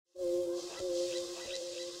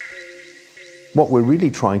What we're really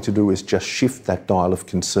trying to do is just shift that dial of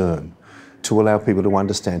concern to allow people to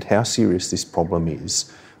understand how serious this problem is,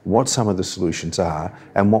 what some of the solutions are,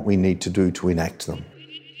 and what we need to do to enact them.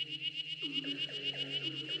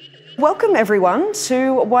 Welcome everyone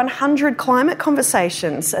to 100 Climate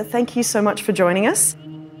Conversations. Thank you so much for joining us.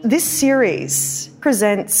 This series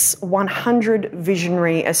presents 100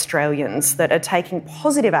 visionary Australians that are taking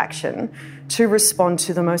positive action to respond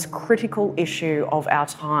to the most critical issue of our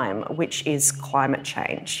time, which is climate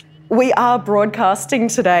change. We are broadcasting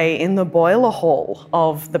today in the boiler hall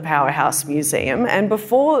of the Powerhouse Museum, and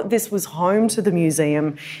before this was home to the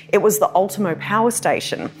museum, it was the Ultimo Power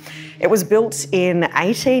Station. It was built in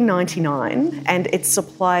 1899 and it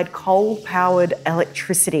supplied coal-powered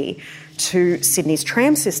electricity to Sydney's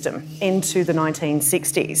tram system into the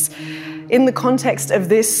 1960s. In the context of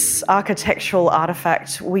this architectural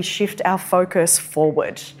artefact, we shift our focus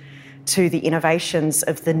forward to the innovations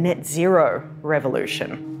of the net zero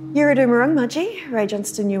revolution. Yiridumarung Maji, Ray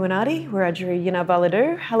Johnston Yuanadi, Wiradjuri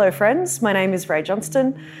Yinabaladu. Hello friends, my name is Ray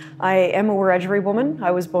Johnston. I am a Wiradjuri woman.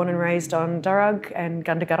 I was born and raised on Darug and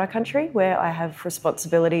Gundagara country, where I have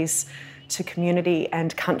responsibilities to community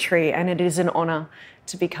and country, and it is an honour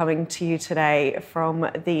to be coming to you today from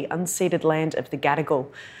the unceded land of the Gadigal,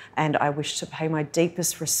 and I wish to pay my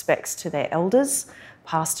deepest respects to their elders,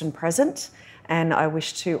 past and present. And I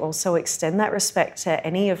wish to also extend that respect to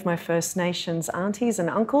any of my First Nations aunties and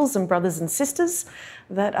uncles and brothers and sisters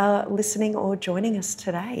that are listening or joining us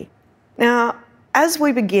today. Now, as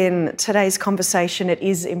we begin today's conversation, it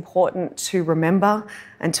is important to remember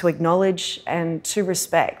and to acknowledge and to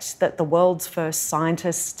respect that the world's first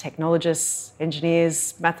scientists, technologists,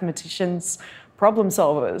 engineers, mathematicians, problem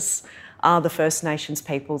solvers are the First Nations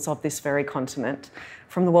peoples of this very continent,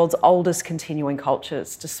 from the world's oldest continuing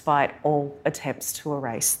cultures, despite all attempts to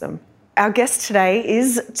erase them. Our guest today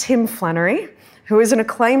is Tim Flannery, who is an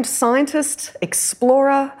acclaimed scientist,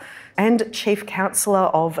 explorer, and Chief Counsellor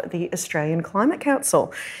of the Australian Climate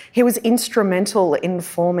Council. He was instrumental in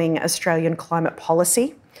forming Australian climate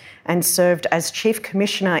policy and served as Chief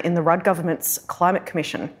Commissioner in the Rudd Government's Climate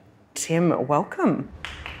Commission. Tim, welcome.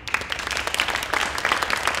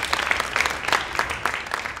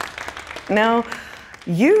 Now,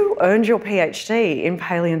 you earned your PhD in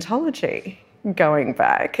paleontology going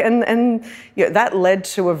back, and you know, that led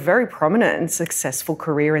to a very prominent and successful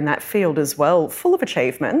career in that field as well, full of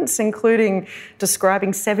achievements, including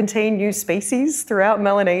describing 17 new species throughout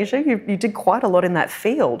Melanesia. You did quite a lot in that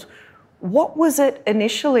field. What was it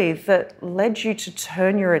initially that led you to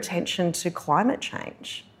turn your attention to climate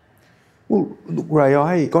change? Well, Ray,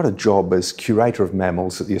 I got a job as curator of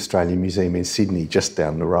mammals at the Australian Museum in Sydney, just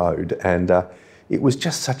down the road, and it was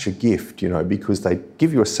just such a gift, you know, because they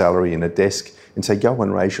give you a salary and a desk and say, go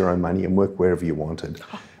and raise your own money and work wherever you wanted.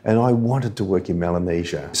 And I wanted to work in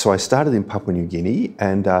Melanesia. So I started in Papua New Guinea,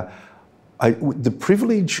 and the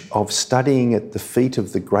privilege of studying at the feet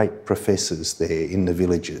of the great professors there in the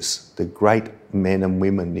villages, the great men and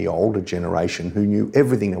women, the older generation who knew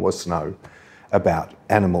everything there was to know about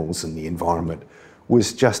animals and the environment,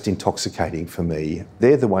 was just intoxicating for me.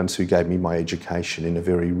 They're the ones who gave me my education in a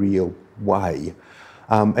very real way.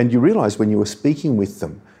 And you realise when you were speaking with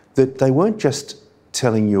them that they weren't just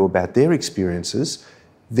telling you about their experiences,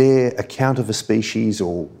 their account of a species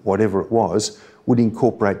or whatever it was would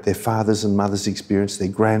incorporate their fathers and mothers' experience, their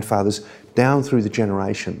grandfathers, down through the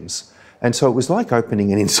generations. And so it was like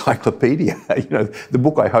opening an encyclopedia. You know, the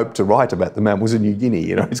book I hoped to write about the mammals of New Guinea,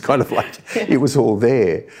 you know, it's kind of like it was all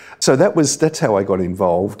there. So that's how I got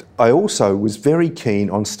involved. I also was very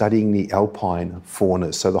keen on studying the alpine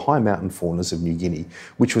faunas, so the high mountain faunas of New Guinea,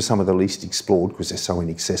 which were some of the least explored because they're so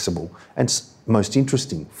inaccessible, and most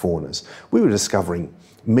interesting faunas. We were discovering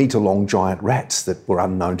metre-long giant rats that were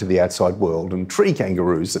unknown to the outside world, and tree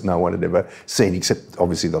kangaroos that no one had ever seen, except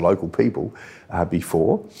obviously the local people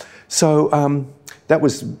before. So that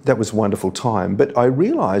was a wonderful time. But I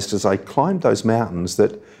realised as I climbed those mountains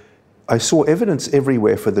that I saw evidence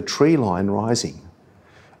everywhere for the tree line rising.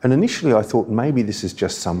 And initially I thought maybe this is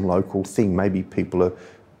just some local thing. Maybe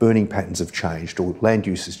burning patterns have changed or land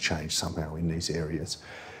use has changed somehow in these areas.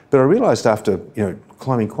 But I realised after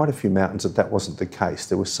climbing quite a few mountains that wasn't the case.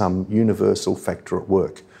 There was some universal factor at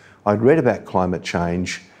work. I'd read about climate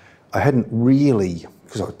change. I hadn't really,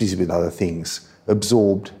 because I was busy with other things,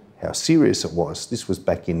 absorbed how serious it was. This was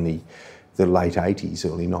back in the late 80s,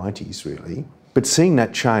 early 90s really. But seeing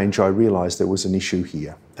that change, I realised there was an issue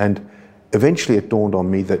here. And eventually it dawned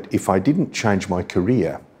on me that if I didn't change my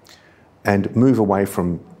career and move away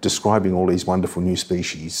from describing all these wonderful new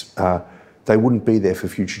species, they wouldn't be there for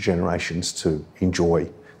future generations to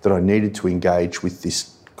enjoy, that I needed to engage with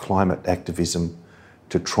this climate activism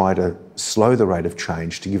to try to slow the rate of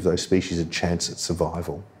change to give those species a chance at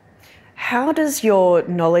survival. How does your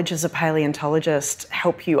knowledge as a paleontologist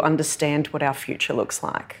help you understand what our future looks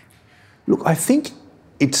like? Look, I think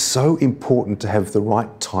it's so important to have the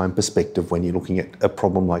right time perspective when you're looking at a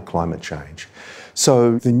problem like climate change.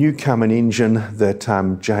 So the Newcomen engine that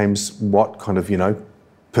James Watt kind of,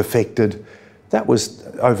 perfected, that was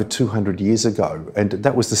over 200 years ago, and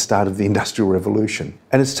that was the start of the Industrial Revolution.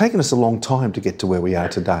 And it's taken us a long time to get to where we are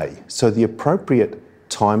today. So the appropriate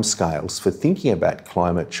timescales for thinking about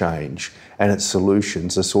climate change and its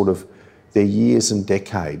solutions are they're years and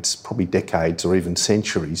decades, probably decades or even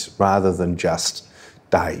centuries, rather than just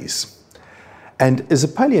days. And as a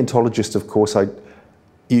paleontologist, of course,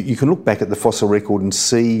 you can look back at the fossil record and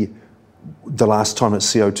see the last time that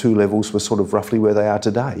CO2 levels were roughly where they are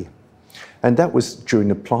today. And that was during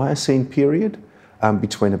the Pliocene period,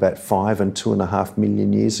 between about 5 and 2.5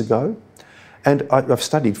 million years ago. And I've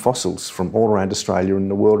studied fossils from all around Australia and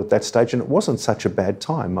the world at that stage, and it wasn't such a bad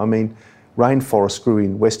time. I mean, rainforest grew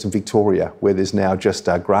in Western Victoria, where there's now just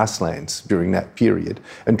grasslands during that period.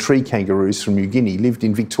 And tree kangaroos from New Guinea lived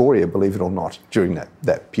in Victoria, believe it or not, during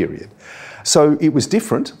that period. So it was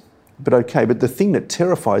different, but okay. But the thing that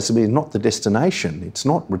terrifies me is not the destination. It's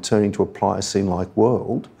not returning to a Pliocene-like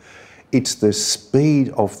world. It's the speed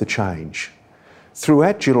of the change.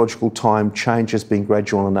 Throughout geological time, change has been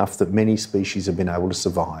gradual enough that many species have been able to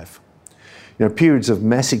survive. Periods of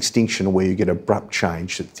mass extinction where you get abrupt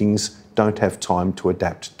change that things don't have time to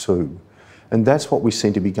adapt to. And that's what we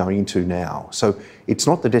seem to be going into now. So it's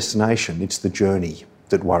not the destination, it's the journey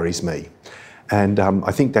that worries me. And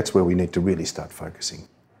I think that's where we need to really start focusing.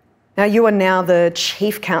 Now, you are now the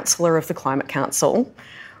Chief Counsellor of the Climate Council.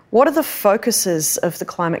 What are the focuses of the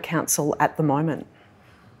Climate Council at the moment?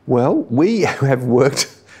 Well, we have worked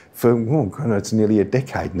for, it's nearly a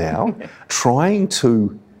decade now, trying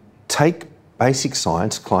to take basic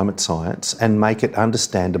science, climate science, and make it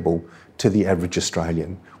understandable to the average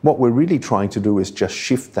Australian. What we're really trying to do is just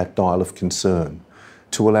shift that dial of concern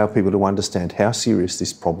to allow people to understand how serious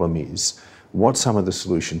this problem is, what some of the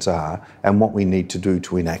solutions are, and what we need to do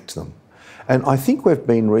to enact them. And I think we've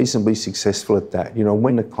been reasonably successful at that.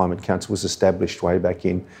 When the Climate Council was established way back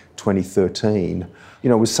in 2013, it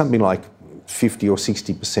was something like 50 or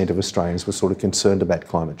 60% of Australians were concerned about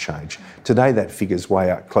climate change. Today that figure's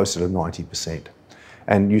way up closer to 90%.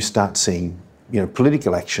 And you start seeing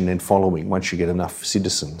political action and following once you get enough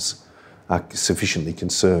citizens sufficiently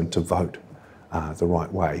concerned to vote the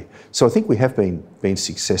right way. So I think we have been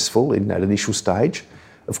successful in that initial stage.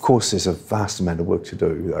 Of course, there's a vast amount of work to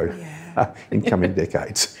do, though, in coming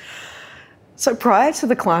decades. So prior to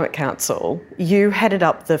the Climate Council, you headed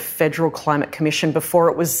up the Federal Climate Commission before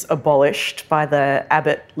it was abolished by the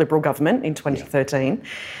Abbott Liberal government in 2013. Yeah.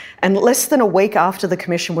 And less than a week after the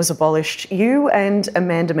commission was abolished, you and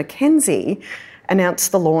Amanda Mackenzie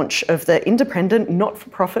announced the launch of the independent,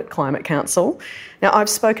 not-for-profit Climate Council. Now, I've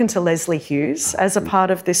spoken to Leslie Hughes as a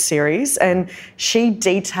part of this series, and she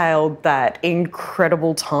detailed that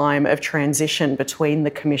incredible time of transition between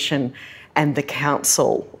the commission and the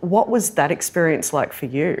council. What was that experience like for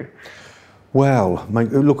you? Well,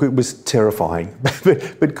 look, it was terrifying.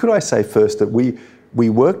 but could I say first that we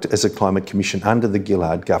worked as a climate commission under the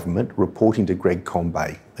Gillard government, reporting to Greg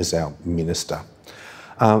Combay as our minister.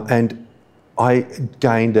 And I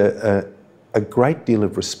gained a great deal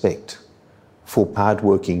of respect for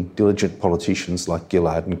hard-working, diligent politicians like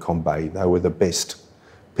Gillard and Combay. They were the best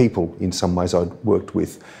people in some ways I'd worked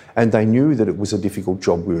with. And they knew that it was a difficult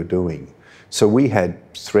job we were doing. So we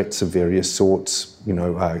had threats of various sorts,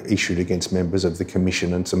 issued against members of the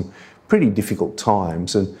commission and some pretty difficult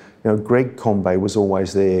times. And, Greg Combay was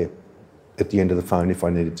always there at the end of the phone if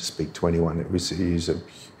I needed to speak to anyone. He was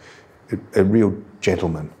a real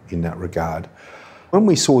gentleman in that regard. When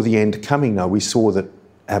we saw the end coming, though, we saw that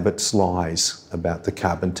Abbott's lies about the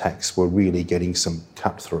carbon tax were really getting some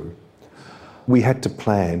cut through. We had to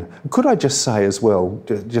plan. Could I just say as well,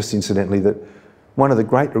 just incidentally, that one of the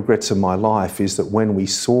great regrets of my life is that when we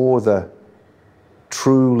saw the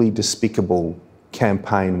truly despicable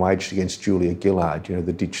campaign waged against Julia Gillard,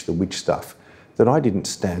 the ditch the witch stuff, that I didn't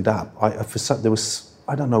stand up. I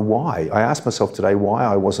don't know why. I asked myself today why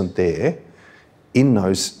I wasn't there in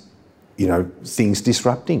those, things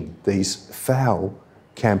disrupting these foul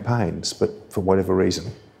campaigns, but for whatever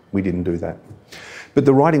reason, we didn't do that. But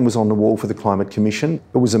the writing was on the wall for the Climate Commission.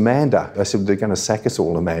 It was Amanda. I said, they're going to sack us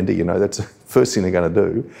all, Amanda, that's the first thing they're going to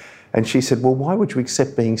do. And she said, well, why would you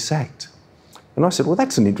accept being sacked? And I said, well,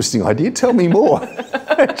 that's an interesting idea. Tell me more.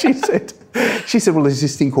 And she said, well, there's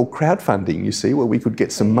this thing called crowdfunding, you see, where we could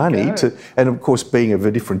get some money to, and of course, being of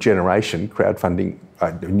a different generation, crowdfunding,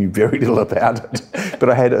 I knew very little about it, but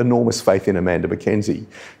I had enormous faith in Amanda Mackenzie.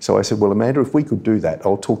 So I said, well, Amanda, if we could do that,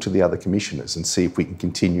 I'll talk to the other commissioners and see if we can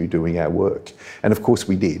continue doing our work. And of course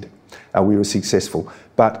we did. We were successful.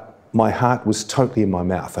 But my heart was totally in my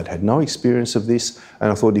mouth. I'd had no experience of this, and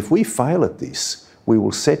I thought, if we fail at this, we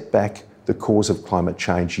will set back the cause of climate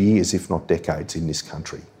change years, if not decades, in this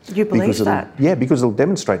country. You believe that? Yeah, because it'll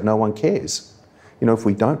demonstrate no one cares. You know, if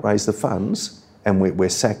we don't raise the funds and we're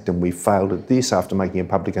sacked and we failed at this after making a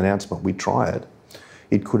public announcement, we try it,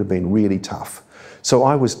 it could have been really tough. So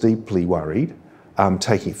I was deeply worried,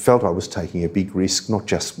 felt I was taking a big risk, not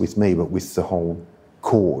just with me, but with the whole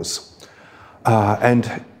cause.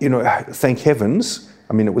 And, you know, thank heavens,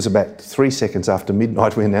 I mean, it was about 3 seconds after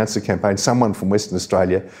midnight we announced the campaign. Someone from Western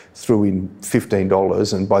Australia threw in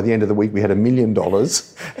 $15, and by the end of the week we had $1 million,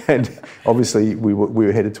 and obviously we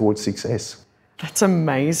were headed towards success. That's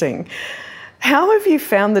amazing. How have you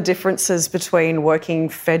found the differences between working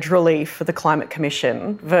federally for the Climate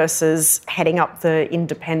Commission versus heading up the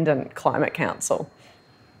Independent Climate Council?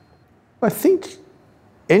 I think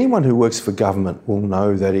anyone who works for government will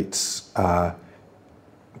know that it's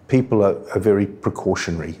people are very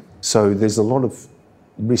precautionary. So there's a lot of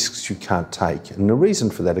risks you can't take. And the reason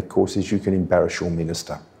for that, of course, is you can embarrass your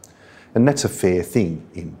minister. And that's a fair thing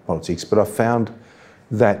in politics. But I found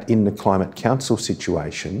that in the Climate Council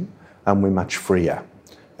situation, we're much freer.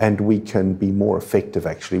 And we can be more effective,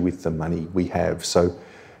 actually, with the money we have. So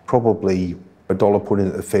probably $1 put in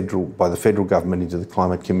at by the federal government into the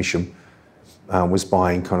Climate Commission was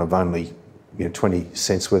buying kind of only 20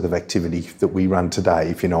 cents worth of activity that we run today,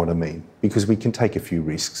 if you know what I mean, because we can take a few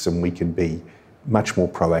risks and we can be much more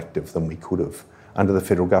proactive than we could have under the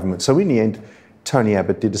federal government. So in the end, Tony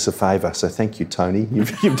Abbott did us a favour. So thank you, Tony.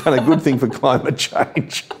 You've done a good thing for climate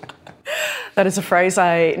change. That is a phrase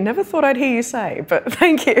I never thought I'd hear you say, but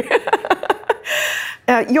thank you.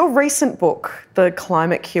 Your recent book, The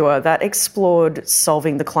Climate Cure, that explored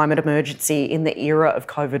solving the climate emergency in the era of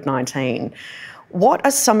COVID-19. What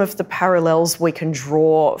are some of the parallels we can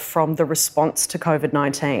draw from the response to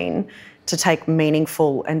COVID-19 to take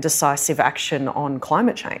meaningful and decisive action on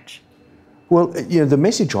climate change? Well, the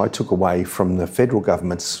message I took away from the federal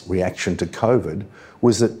government's reaction to COVID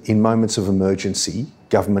was that in moments of emergency,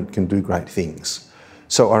 government can do great things.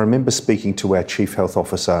 So I remember speaking to our Chief Health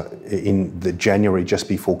Officer in the January just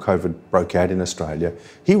before COVID broke out in Australia.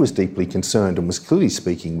 He was deeply concerned and was clearly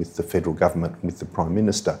speaking with the federal government, with the Prime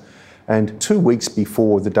Minister. And 2 weeks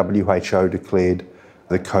before the WHO declared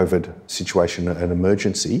the COVID situation an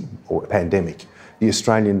emergency or a pandemic, the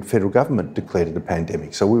Australian federal government declared it a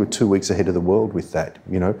pandemic. So we were 2 weeks ahead of the world with that.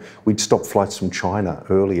 We'd stopped flights from China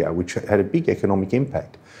earlier, which had a big economic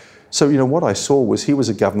impact. So, what I saw was here was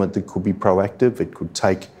a government that could be proactive, it could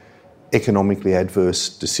take economically adverse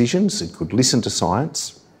decisions, it could listen to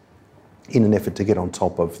science in an effort to get on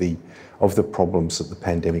top of the problems that the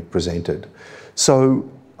pandemic presented. So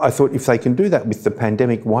I thought, if they can do that with the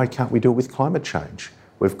pandemic, why can't we do it with climate change?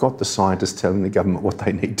 We've got the scientists telling the government what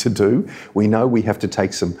they need to do. We know we have to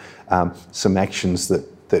take some actions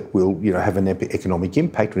that will have an economic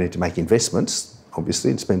impact. We need to make investments, obviously,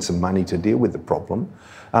 and spend some money to deal with the problem.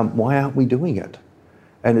 Why aren't we doing it?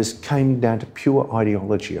 And it came down to pure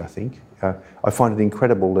ideology, I think. I find it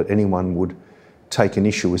incredible that anyone would take an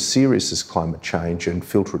issue as serious as climate change and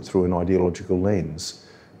filter it through an ideological lens,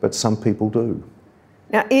 but some people do.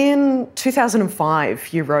 Now, in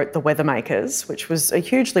 2005, you wrote The Weathermakers, which was a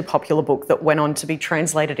hugely popular book that went on to be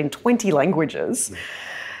translated in 20 languages. Yeah.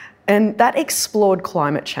 And that explored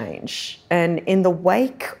climate change. And in the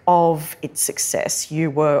wake of its success,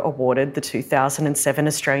 you were awarded the 2007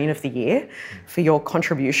 Australian of the Year for your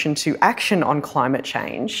contribution to action on climate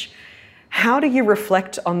change. How do you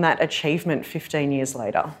reflect on that achievement 15 years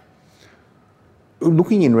later?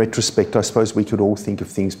 Looking in retrospect, I suppose we could all think of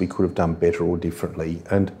things we could have done better or differently.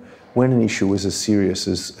 And when an issue is as serious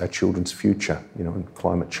as our children's future, and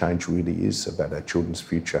climate change really is about our children's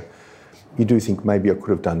future, you do think maybe I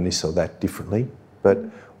could have done this or that differently. But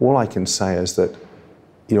all I can say is that,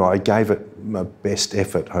 I gave it my best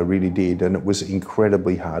effort, I really did, and it was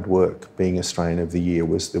incredibly hard work. Being Australian of the Year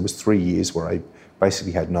there was 3 years where I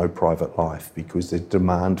basically had no private life because the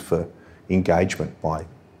demand for engagement by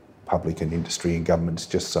public and industry and government is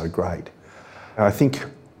just so great. And I think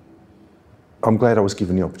I'm glad I was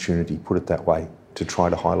given the opportunity, put it that way, to try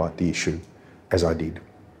to highlight the issue as I did.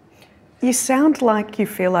 You sound like you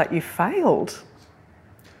feel like you failed.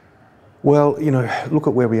 Well, look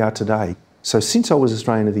at where we are today. So since I was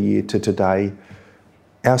Australian of the Year to today,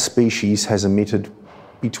 our species has emitted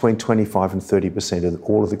between 25 and 30% of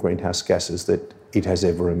all of the greenhouse gases that it has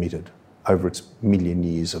ever emitted over its million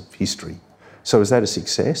years of history. So is that a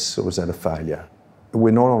success or is that a failure?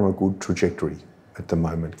 We're not on a good trajectory at the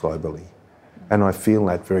moment globally, and I feel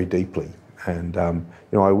that very deeply. And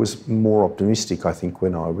I was more optimistic, I think,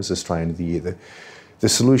 when I was Australian of the Year. The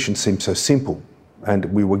solution seemed so simple, and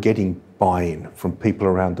we were getting buy-in from people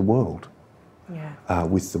around the world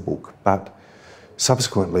with the book. But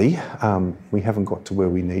subsequently, we haven't got to where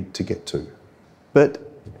we need to get to. But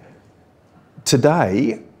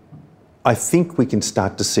today, I think we can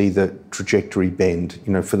start to see the trajectory bend.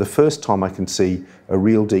 For the first time, I can see a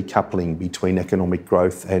real decoupling between economic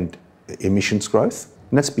growth and emissions growth.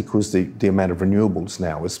 And that's because the amount of renewables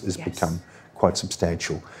now has become quite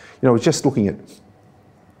substantial. I was just looking at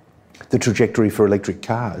the trajectory for electric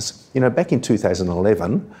cars. Back in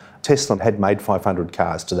 2011, Tesla had made 500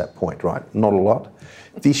 cars to that point, right? Not a lot.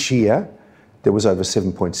 This year, there was over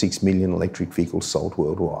 7.6 million electric vehicles sold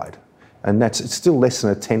worldwide. And it's still less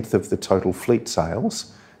than a tenth of the total fleet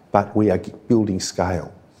sales, but we are building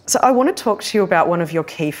scale. So I want to talk to you about one of your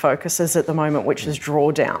key focuses at the moment, which is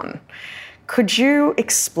drawdown. Could you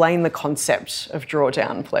explain the concept of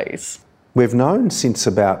drawdown, please? We've known since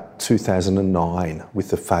about 2009,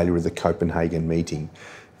 with the failure of the Copenhagen meeting,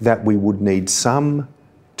 that we would need some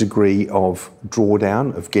degree of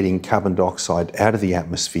drawdown of getting carbon dioxide out of the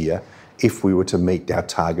atmosphere if we were to meet our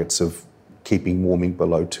targets of keeping warming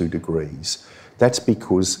below 2 degrees. That's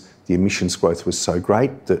because the emissions growth was so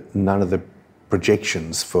great that none of the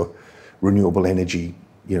projections for renewable energy,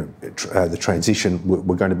 the transition,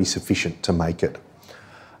 were going to be sufficient to make it.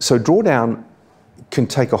 So drawdown can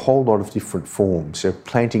take a whole lot of different forms.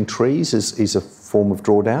 Planting trees is a form of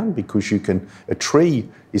drawdown because a tree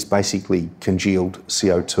is basically congealed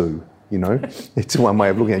CO2. It's one way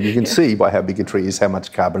of looking at it. You can see by how big a tree is how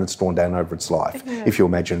much carbon it's drawn down over its life, if you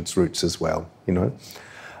imagine its roots as well.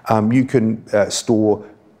 You can store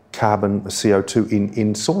carbon, CO2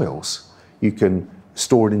 in soils. You can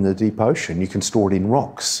store it in the deep ocean. You can store it in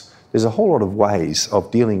rocks. There's a whole lot of ways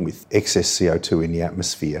of dealing with excess CO2 in the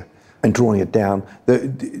atmosphere and drawing it down.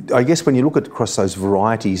 I guess when you look across those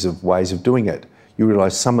varieties of ways of doing it, you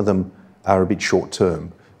realise some of them are a bit short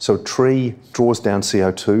term. So a tree draws down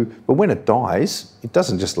CO2, but when it dies, it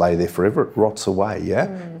doesn't just lay there forever, it rots away,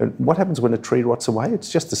 And what happens when a tree rots away?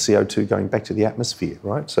 It's just the CO2 going back to the atmosphere,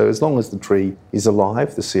 right? So as long as the tree is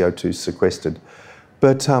alive, the CO2 is sequestered.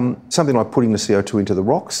 But something like putting the CO2 into the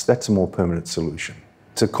rocks, that's a more permanent solution.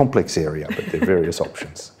 It's a complex area, but there are various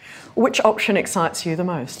options. Which option excites you the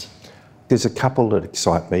most? There's a couple that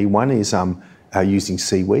excite me. One is using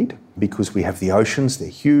seaweed, because we have the oceans, they're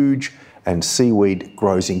huge, and seaweed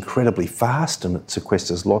grows incredibly fast and it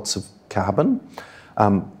sequesters lots of carbon.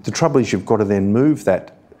 The trouble is you've got to then move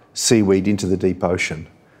that seaweed into the deep ocean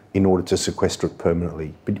in order to sequester it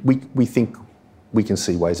permanently. But we think we can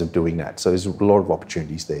see ways of doing that, so there's a lot of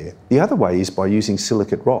opportunities there. The other way is by using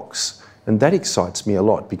silicate rocks, and that excites me a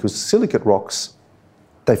lot because silicate rocks,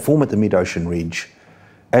 they form at the mid-ocean ridge.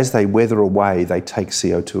 As they weather away, they take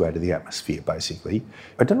CO2 out of the atmosphere, basically.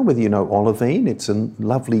 I don't know whether you know olivine. It's a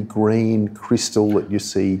lovely green crystal that you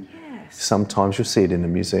see sometimes. You'll see it in a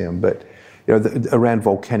museum, but around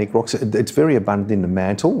volcanic rocks. It's very abundant in the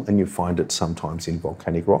mantle, and you find it sometimes in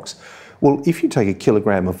volcanic rocks. Well, if you take a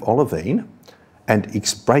kilogram of olivine and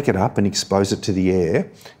break it up and expose it to the air,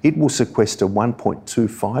 it will sequester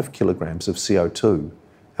 1.25 kilograms of CO2,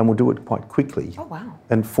 and will do it quite quickly. Oh, wow.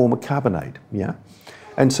 And form a carbonate,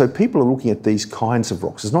 And so people are looking at these kinds of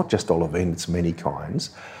rocks. It's not just olivine, it's many kinds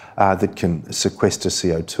that can sequester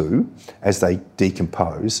CO2 as they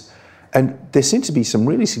decompose. And there seems to be some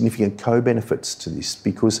really significant co-benefits to this,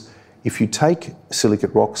 because if you take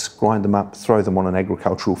silicate rocks, grind them up, throw them on an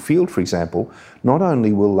agricultural field, for example, not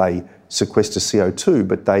only will they sequester CO2,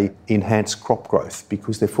 but they enhance crop growth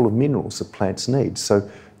because they're full of minerals that plants need. So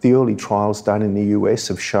the early trials done in the US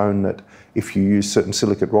have shown that if you use certain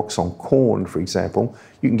silicate rocks on corn, for example,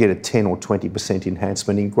 you can get a 10 or 20%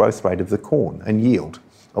 enhancement in growth rate of the corn and yield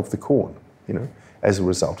of the corn, as a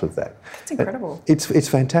result of that. That's incredible. It's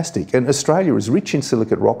fantastic. And Australia is rich in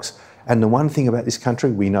silicate rocks. And the one thing about this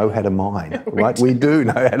country, we know how to mine, right? We do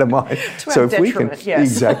know how to mine. So if we can,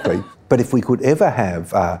 exactly. But if we could ever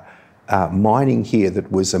have mining here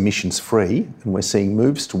that was emissions-free, and we're seeing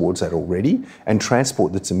moves towards that already, and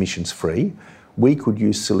transport that's emissions-free, we could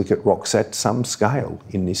use silicate rocks at some scale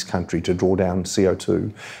in this country to draw down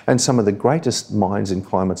CO2. And some of the greatest minds in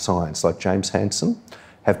climate science, like James Hansen,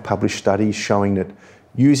 have published studies showing that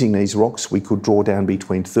using these rocks, we could draw down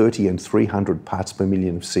between 30 and 300 parts per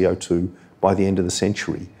million of CO2 by the end of the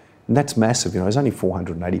century. And that's massive. There's only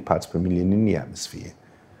 480 parts per million in the atmosphere.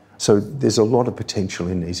 So there's a lot of potential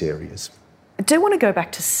in these areas. I do want to go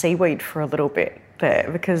back to seaweed for a little bit there,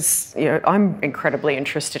 because I'm incredibly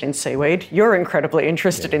interested in seaweed. You're incredibly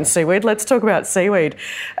interested in seaweed. Let's talk about seaweed.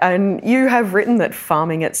 And you have written that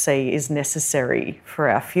farming at sea is necessary for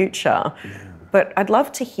our future. Yeah. But I'd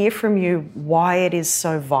love to hear from you why it is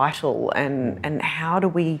so vital, and how do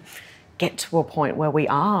we get to a point where we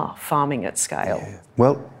are farming at scale? Yeah.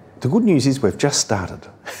 Well, the good news is we've just started.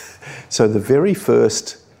 So the very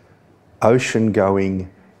first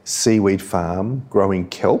ocean-going seaweed farm growing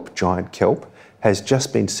kelp, giant kelp, has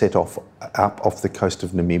just been set up off the coast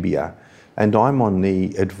of Namibia. And I'm on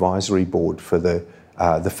the advisory board for the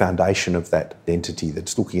foundation of that entity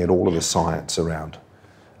that's looking at all of the science around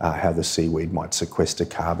how the seaweed might sequester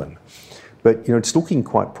carbon. But it's looking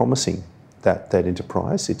quite promising, that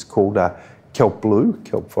enterprise. It's called Kelp Blue,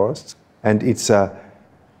 kelp forests. And it's,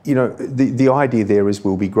 the idea there is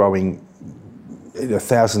we'll be growing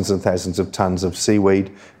thousands and thousands of tonnes of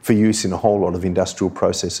seaweed for use in a whole lot of industrial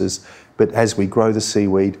processes. But as we grow the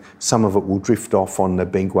seaweed, some of it will drift off on the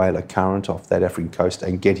Benguela current off that African coast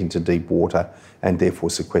and get into deep water, and therefore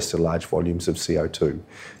sequester large volumes of CO2.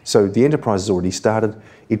 So the enterprise has already started.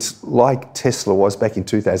 It's like Tesla was back in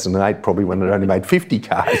 2008, probably, when it only made 50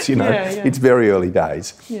 cars, It's very early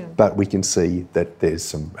days. Yeah. But we can see that there's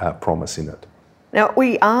some promise in it. Now,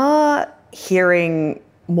 we are hearing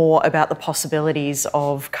more about the possibilities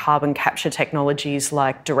of carbon capture technologies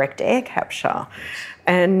like direct air capture.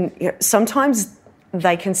 And sometimes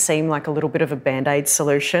they can seem like a little bit of a Band-Aid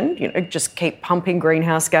solution, just keep pumping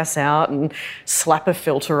greenhouse gas out and slap a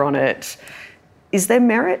filter on it. Is there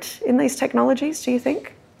merit in these technologies, do you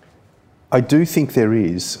think? I do think there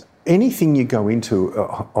is. Anything you go into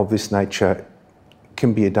of this nature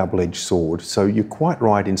can be a double-edged sword. So you're quite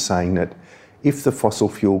right in saying that if the fossil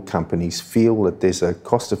fuel companies feel that there's a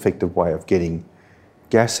cost-effective way of getting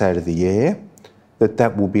gas out of the air,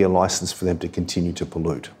 that will be a licence for them to continue to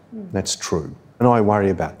pollute. That's true. And I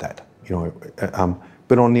worry about that.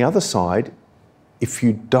 But on the other side, if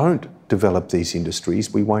you don't develop these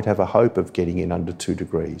industries, we won't have a hope of getting in under 2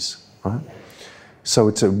 degrees, right? So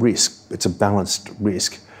it's a risk. It's a balanced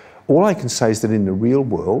risk. All I can say is that in the real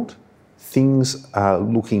world, things are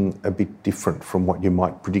looking a bit different from what you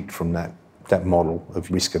might predict from that model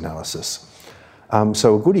of risk analysis.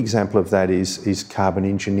 So a good example of that is Carbon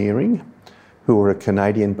Engineering, who are a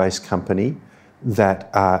Canadian-based company that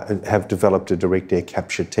have developed a direct air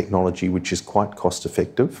capture technology which is quite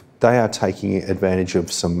cost-effective. They are taking advantage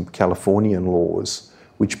of some Californian laws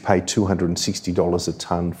which pay $260 a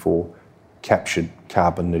tonne for captured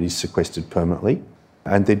carbon that is sequestered permanently.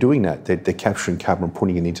 And they're doing that. They're capturing carbon and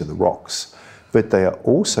putting it into the rocks. But they are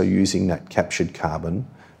also using that captured carbon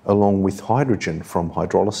along with hydrogen from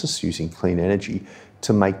hydrolysis using clean energy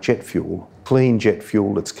to make jet fuel. Clean jet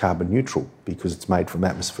fuel that's carbon neutral because it's made from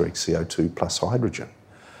atmospheric CO2 plus hydrogen.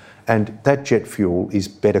 And that jet fuel is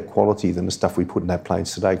better quality than the stuff we put in our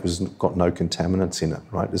planes today because it's got no contaminants in it,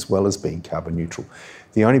 right, as well as being carbon neutral.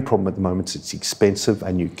 The only problem at the moment is it's expensive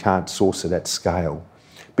and you can't source it at scale.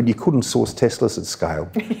 But you couldn't source Teslas at scale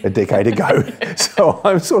a decade ago. So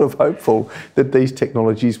I'm sort of hopeful that these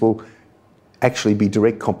technologies will actually be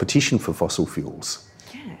direct competition for fossil fuels.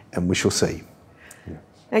 Yeah. And we shall see. Yeah.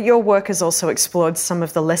 Now, your work has also explored some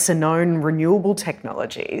of the lesser known renewable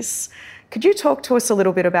technologies. Could you talk to us a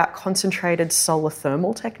little bit about concentrated solar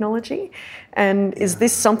thermal technology? And is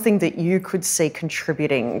this something that you could see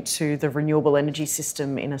contributing to the renewable energy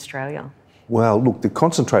system in Australia? Well, look, the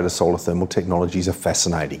concentrated solar thermal technologies are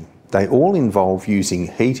fascinating. They all involve using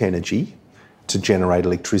heat energy to generate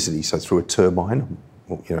electricity, so through a turbine.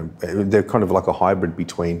 They're kind of like a hybrid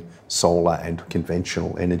between solar and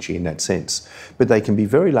conventional energy in that sense. But they can be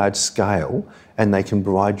very large scale and they can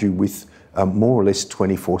provide you with more or less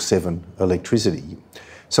 24/7 electricity.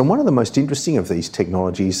 So one of the most interesting of these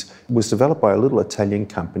technologies was developed by a little Italian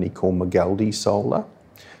company called Magaldi Solar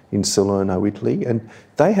in Salerno, Italy. And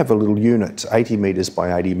they have a little unit, 80 metres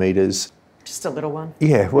by 80 metres. Just a little one.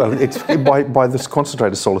 Yeah, well, it's by this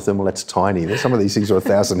concentrated solar thermal, that's tiny. Some of these things are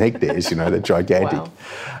 1,000 hectares, they're gigantic.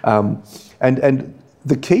 Wow. And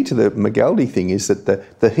the key to the Magaldi thing is that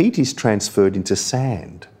the heat is transferred into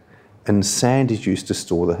sand, and sand is used to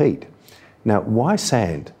store the heat. Now, why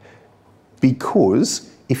sand? Because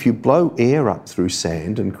if you blow air up through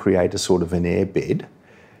sand and create a sort of an air bed,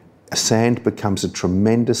 sand becomes a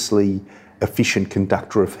tremendously efficient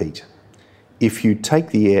conductor of heat. If you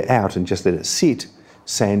take the air out and just let it sit,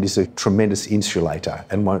 sand is a tremendous insulator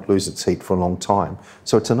and won't lose its heat for a long time.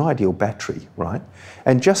 So it's an ideal battery, right?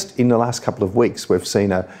 And just in the last couple of weeks, we've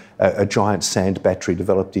seen a giant sand battery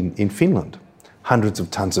developed in Finland. Hundreds of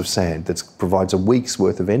tonnes of sand that provides a week's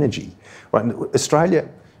worth of energy. Right? In Australia,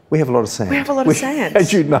 we have a lot of sand. We have a lot of sand.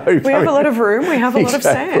 As you know. We have a lot of room, we have a lot of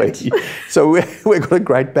sand. So we've got a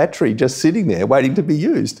great battery just sitting there waiting to be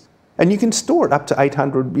used. And you can store it up to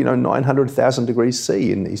 800, 900,000 degrees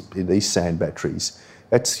C in these sand batteries.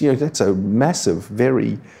 That's a massive,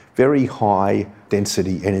 very, very high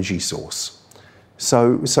density energy source.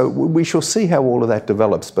 So we shall see how all of that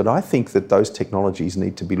develops, but I think that those technologies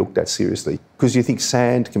need to be looked at seriously. Because you think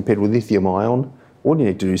sand compared with lithium ion, all you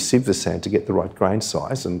need to do is sieve the sand to get the right grain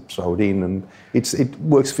size and throw it in, and it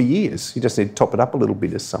works for years. You just need to top it up a little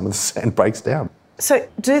bit as some of the sand breaks down. So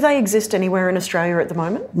do they exist anywhere in Australia at the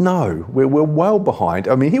moment? No, we're well behind.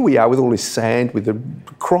 I mean, here we are with all this sand, with the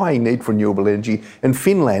crying need for renewable energy, and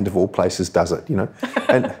Finland, of all places, does it,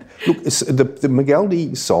 And look, the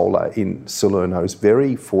Magaldi Solar in Salerno is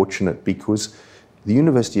very fortunate because the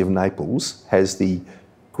University of Naples has the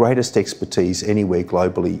greatest expertise anywhere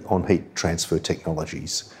globally on heat transfer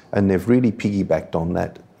technologies, and they've really piggybacked on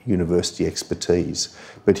that university expertise.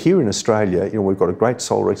 But here in Australia, we've got a great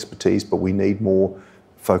solar expertise, but we need more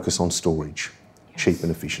focus on storage, cheap and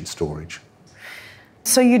efficient storage.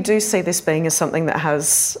 So you do see this being as something that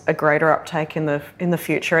has a greater uptake in the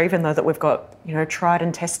future, even though that we've got tried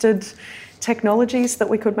and tested technologies that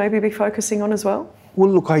we could maybe be focusing on as well? Well,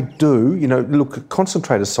 look, I do. Look,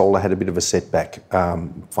 concentrated solar had a bit of a setback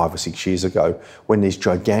 5 or 6 years ago when these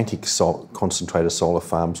gigantic concentrated solar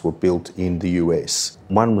farms were built in the US.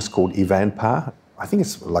 One was called Ivanpah. I think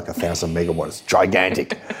it's like 1,000 megawatts. It's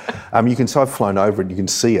gigantic. I've flown over it. You can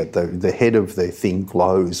see it. The head of the thing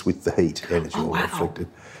glows with the heat energy reflected.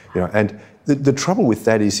 And the trouble with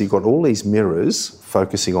that is you've got all these mirrors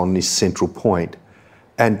focusing on this central point,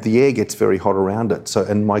 and the air gets very hot around it.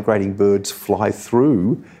 And migrating birds fly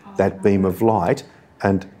through that beam of light,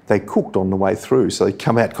 and they cooked on the way through. So they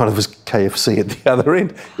come out kind of as KFC at the other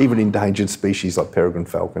end, even endangered species like peregrine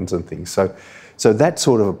falcons and things. So that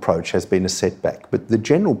sort of approach has been a setback. But the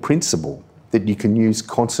general principle that you can use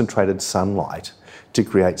concentrated sunlight to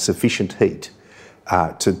create sufficient heat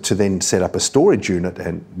to then set up a storage unit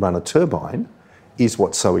and run a turbine is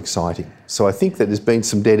what's so exciting. So I think that there's been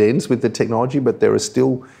some dead ends with the technology, but there are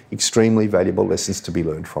still extremely valuable lessons to be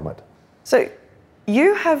learned from it. So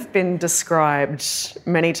you have been described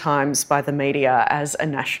many times by the media as a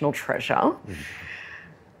national treasure,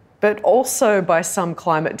 but also by some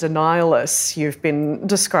climate denialists, you've been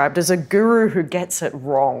described as a guru who gets it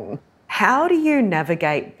wrong. How do you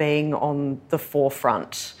navigate being on the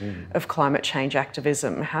forefront of climate change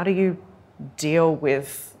activism? How do you deal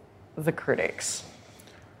with the critics?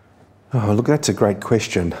 Oh, look, that's a great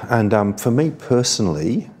question. And for me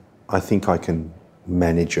personally, I think I can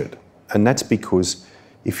manage it. And that's because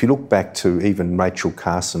if you look back to even Rachel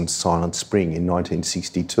Carson's Silent Spring in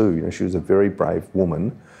 1962, she was a very brave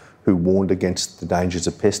woman who warned against the dangers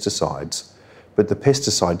of pesticides. But the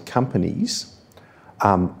pesticide companies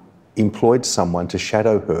employed someone to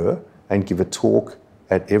shadow her and give a talk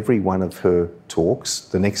at every one of her talks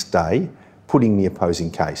the next day, putting the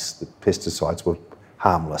opposing case that pesticides were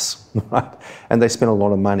harmless, right? And they spent a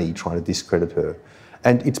lot of money trying to discredit her.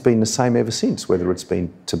 And it's been the same ever since, whether it's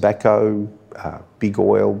been tobacco, big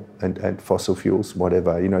oil and fossil fuels,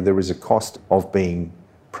 whatever. There is a cost of being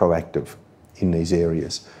proactive in these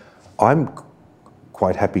areas. I'm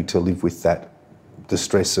quite happy to live with that, the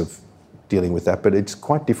stress of dealing with that, but it's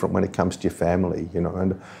quite different when it comes to your family,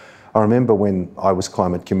 And I remember when I was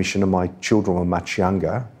Climate Commissioner, my children were much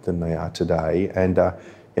younger than they are today, and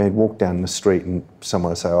you'd walk down the street and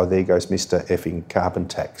someone would say, "Oh, there goes Mr. effing carbon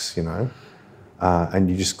tax," and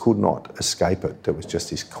you just could not escape it. There was just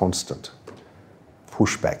this constant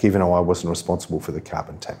pushback, even though I wasn't responsible for the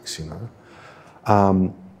carbon tax,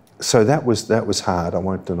 So that was hard. I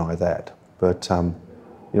won't deny that. But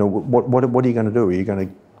what are you going to do? Are you going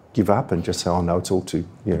to give up and just say, "Oh no, it's all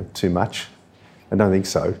too much"? I don't think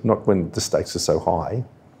so. Not when the stakes are so high.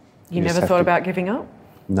 You never thought about giving up?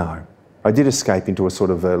 No. I did escape into a sort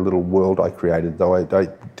of a little world I created, though.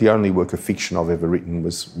 The only work of fiction I've ever written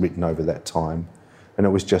was written over that time, and it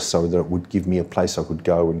was just so that it would give me a place I could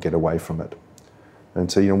go and get away from it.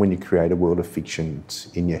 And so, when you create a world of fiction, it's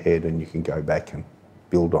in your head and you can go back and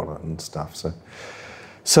build on it and stuff.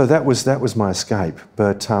 So that was my escape.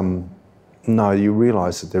 But no, you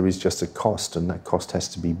realise that there is just a cost, and that cost has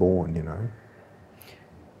to be borne,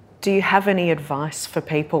 Do you have any advice for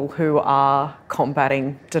people who are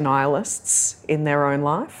combating denialists in their own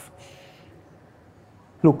life?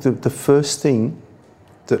 Look, the first thing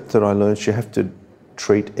that I learned is you have to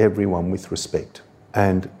treat everyone with respect.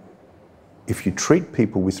 And if you treat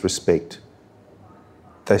people with respect,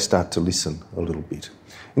 they start to listen a little bit.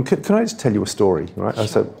 And can I just tell you a story? Right? Sure.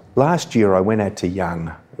 So last year I went out to Young,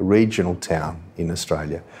 a regional town in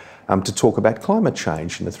Australia, to talk about climate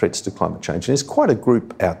change and the threats to climate change. And there's quite a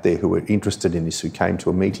group out there who were interested in this, who came to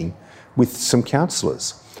a meeting with some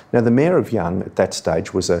councillors. Now, the mayor of Young at that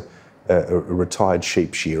stage was a retired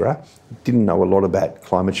sheep shearer, didn't know a lot about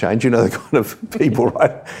climate change, you know, the kind of people,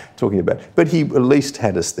 right, talking about. But he at least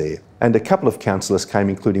had us there. And a couple of councillors came,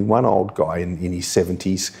 including one old guy in his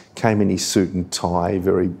 70s, came in his suit and tie,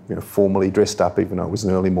 very formally dressed up, even though it was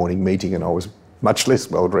an early morning meeting and I was much less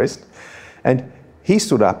well dressed. And he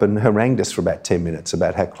stood up and harangued us for about 10 minutes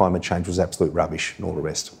about how climate change was absolute rubbish and all the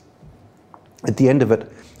rest. At the end of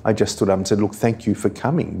it, I just stood up and said, look, thank you for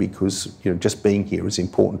coming, because just being here is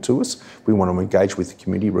important to us. We want to engage with the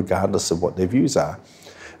community regardless of what their views are.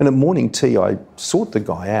 And at morning tea, I sought the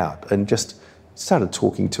guy out and just started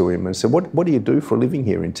talking to him and said, what do you do for a living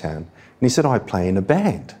here in town? And he said, I play in a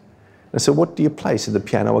band. And I said, what do you play? He said, the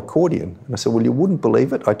piano accordion. And I said, well, you wouldn't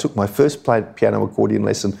believe it. I took my first piano accordion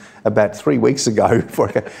lesson about 3 weeks ago.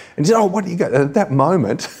 And he said, oh, what do you got? And at that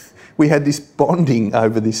moment, we had this bonding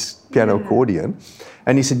over this piano accordion.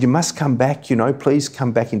 And he said, you must come back, please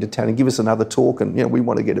come back into town and give us another talk. And, we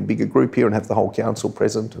want to get a bigger group here and have the whole council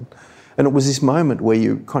present. And it was this moment where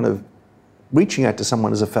you kind of reaching out to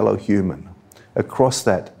someone as a fellow human across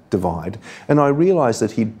that divide. And I realised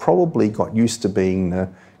that he'd probably got used to being the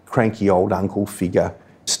cranky old uncle figure,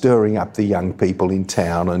 stirring up the young people in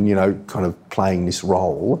town and, kind of playing this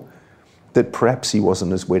role that perhaps he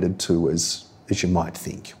wasn't as wedded to as you might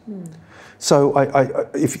think. So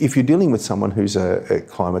if you're dealing with someone who's a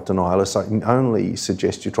climate denialist, I can only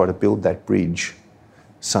suggest you try to build that bridge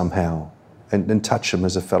somehow and touch them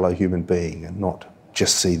as a fellow human being and not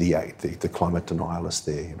just see the climate denialist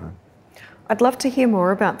there, I'd love to hear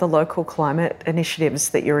more about the local climate initiatives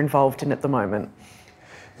that you're involved in at the moment.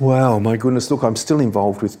 Well, my goodness, look, I'm still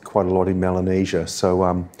involved with quite a lot in Melanesia.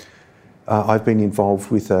 So I've been involved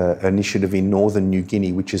with an initiative in northern New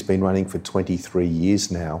Guinea, which has been running for 23 years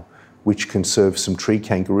now, which conserves some tree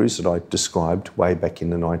kangaroos that I described way back in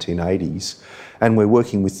the 1980s. And we're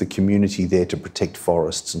working with the community there to protect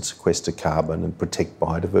forests and sequester carbon and protect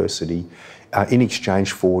biodiversity in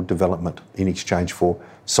exchange for development, in exchange for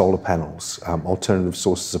solar panels, alternative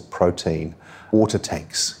sources of protein, water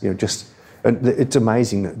tanks, and it's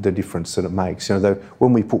amazing the difference that it makes.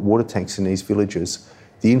 When we put water tanks in these villages,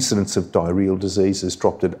 the incidence of diarrheal diseases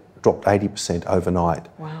dropped 80% overnight.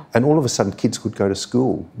 Wow. And all of a sudden kids could go to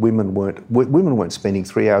school. Women weren't spending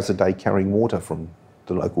 3 hours a day carrying water from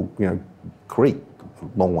the local creek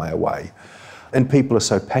a long way away. And people are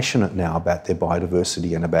so passionate now about their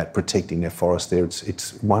biodiversity and about protecting their forest there.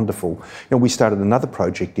 It's wonderful. We started another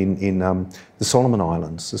project in the Solomon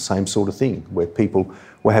Islands, the same sort of thing, where people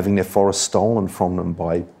were having their forests stolen from them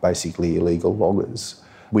by basically illegal loggers.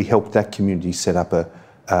 We helped that community set up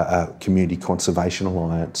a community conservation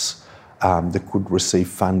alliance that could receive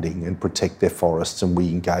funding and protect their forests, and we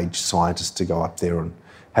engaged scientists to go up there and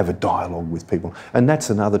have a dialogue with people. And that's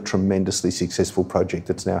another tremendously successful project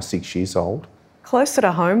that's now 6 years old. Closer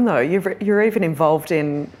to home, though, you're even involved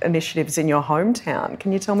in initiatives in your hometown.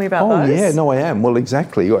 Can you tell me about those? Oh, yeah, no, I am. Well,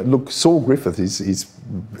 exactly. Look, Saul Griffith is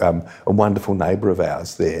a wonderful neighbour of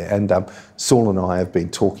ours there. And Saul and I have been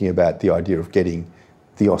talking about the idea of getting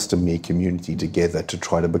the Austinmere community together to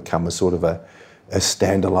try to become a sort of a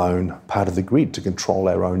standalone part of the grid to control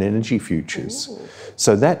our own energy futures. Ooh.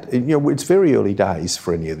 So that, it's very early days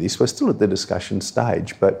for any of this. We're still at the discussion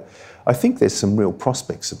stage, but I think there's some real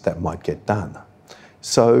prospects that might get done.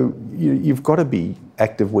 So you've got to be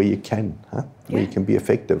active where you can, where you can be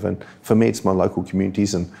effective. And for me, it's my local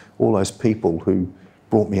communities and all those people who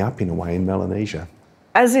brought me up in a way in Melanesia.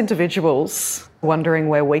 As individuals, wondering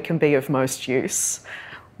where we can be of most use,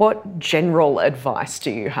 what general advice do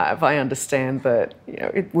you have? I understand that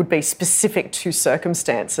it would be specific to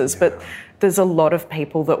circumstances, but there's a lot of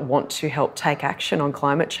people that want to help take action on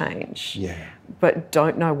climate change, but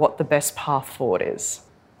don't know what the best path forward is.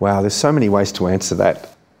 Wow, there's so many ways to answer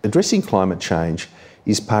that. Addressing climate change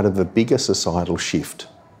is part of a bigger societal shift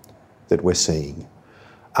that we're seeing.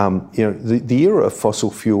 The era of fossil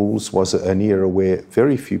fuels was an era where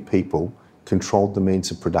very few people controlled the means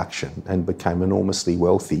of production and became enormously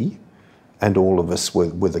wealthy, and all of us were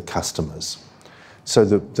the customers. So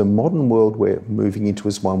the modern world we're moving into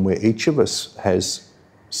is one where each of us has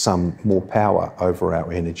some more power over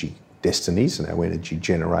our energy destinies and our energy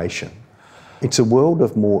generation. It's a world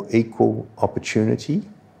of more equal opportunity.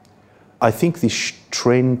 I think this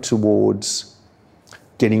trend towards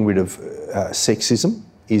getting rid of sexism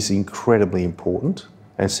is incredibly important,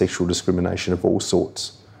 and sexual discrimination of all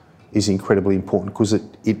sorts is incredibly important because it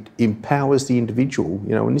empowers the individual,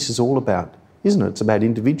 and this is all about, isn't it? It's about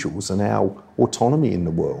individuals and our autonomy in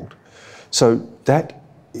the world. So that,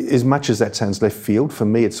 as much as that sounds left field, for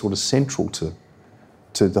me it's sort of central to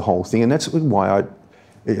the whole thing, and that's why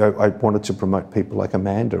I wanted to promote people like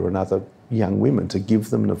Amanda and other young women, to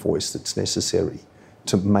give them the voice that's necessary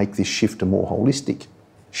to make this shift a more holistic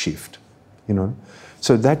shift,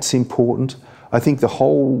 So that's important. I think the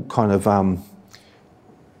whole kind of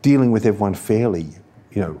dealing with everyone fairly,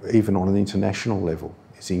 even on an international level,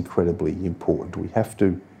 is incredibly important. We have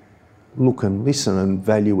to look and listen and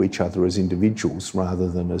value each other as individuals rather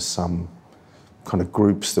than as some kind of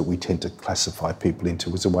groups that we tend to classify people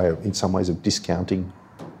into as a way of, in some ways, of discounting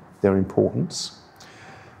their importance.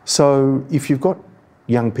 So if you've got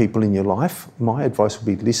young people in your life, my advice would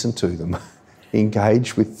be listen to them,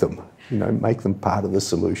 engage with them, make them part of the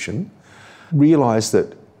solution. Realise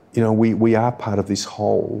that, we are part of this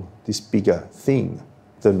whole, this bigger thing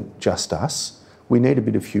than just us. We need a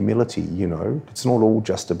bit of humility, It's not all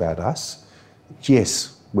just about us.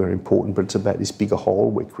 Yes, we're important, but it's about this bigger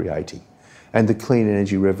whole we're creating. And the clean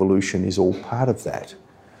energy revolution is all part of that.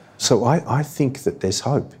 So I think that there's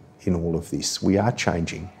hope in all of this. We are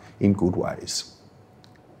changing in good ways.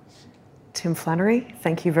 Tim Flannery,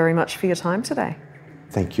 thank you very much for your time today.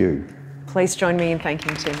 Thank you. Please join me in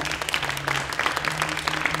thanking Tim.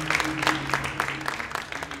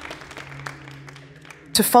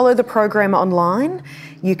 To follow the program online,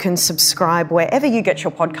 you can subscribe wherever you get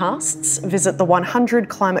your podcasts, visit the 100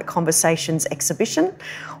 Climate Conversations exhibition,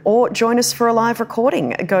 or join us for a live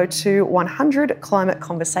recording. Go to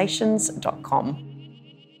 100climateconversations.com.